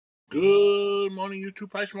Good morning,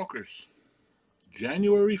 YouTube Pie Smokers.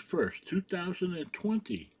 January 1st,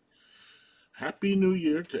 2020. Happy New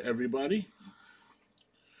Year to everybody.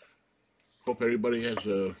 Hope everybody has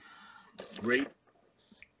a great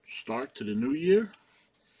start to the new year.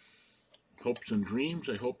 Hopes and dreams,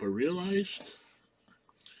 I hope, are realized.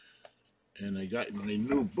 And I got my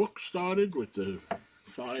new book started with the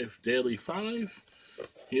Daily 5.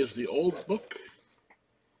 Here's the old book.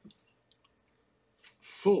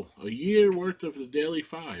 Full, a year worth of the Daily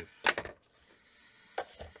 5.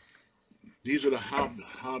 These are the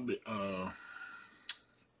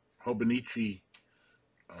Hobonichi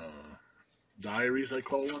diaries, I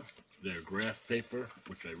call them. They're graph paper,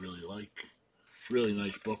 which I really like. Really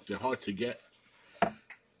nice book. They're hard to get.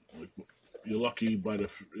 You're lucky, but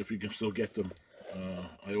if you can still get them.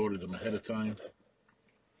 I ordered them ahead of time.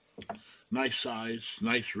 Nice size,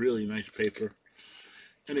 really nice paper.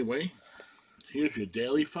 Anyway, here's your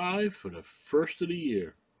Daily 5 for the first of the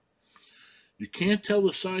year. You can't tell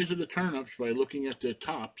the size of the turnips by looking at their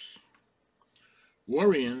tops.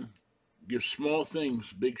 Worrying gives small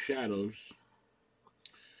things big shadows.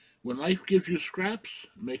 When life gives you scraps,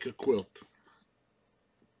 make a quilt.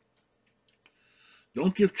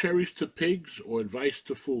 Don't give cherries to pigs or advice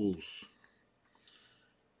to fools.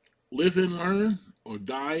 Live and learn, or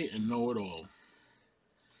die and know it all.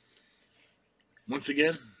 Once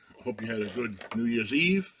again, I hope you had a good New Year's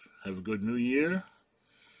Eve. Have a good New Year.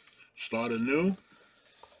 Start anew.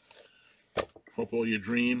 Hope all your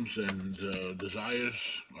dreams and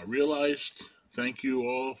desires are realized. Thank you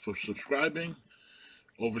all for subscribing.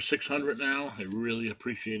 Over 600 now. I really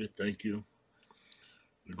appreciate it. Thank you.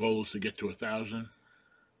 The goal is to get to 1,000.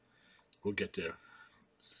 We'll get there.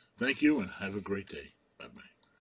 Thank you and have a great day.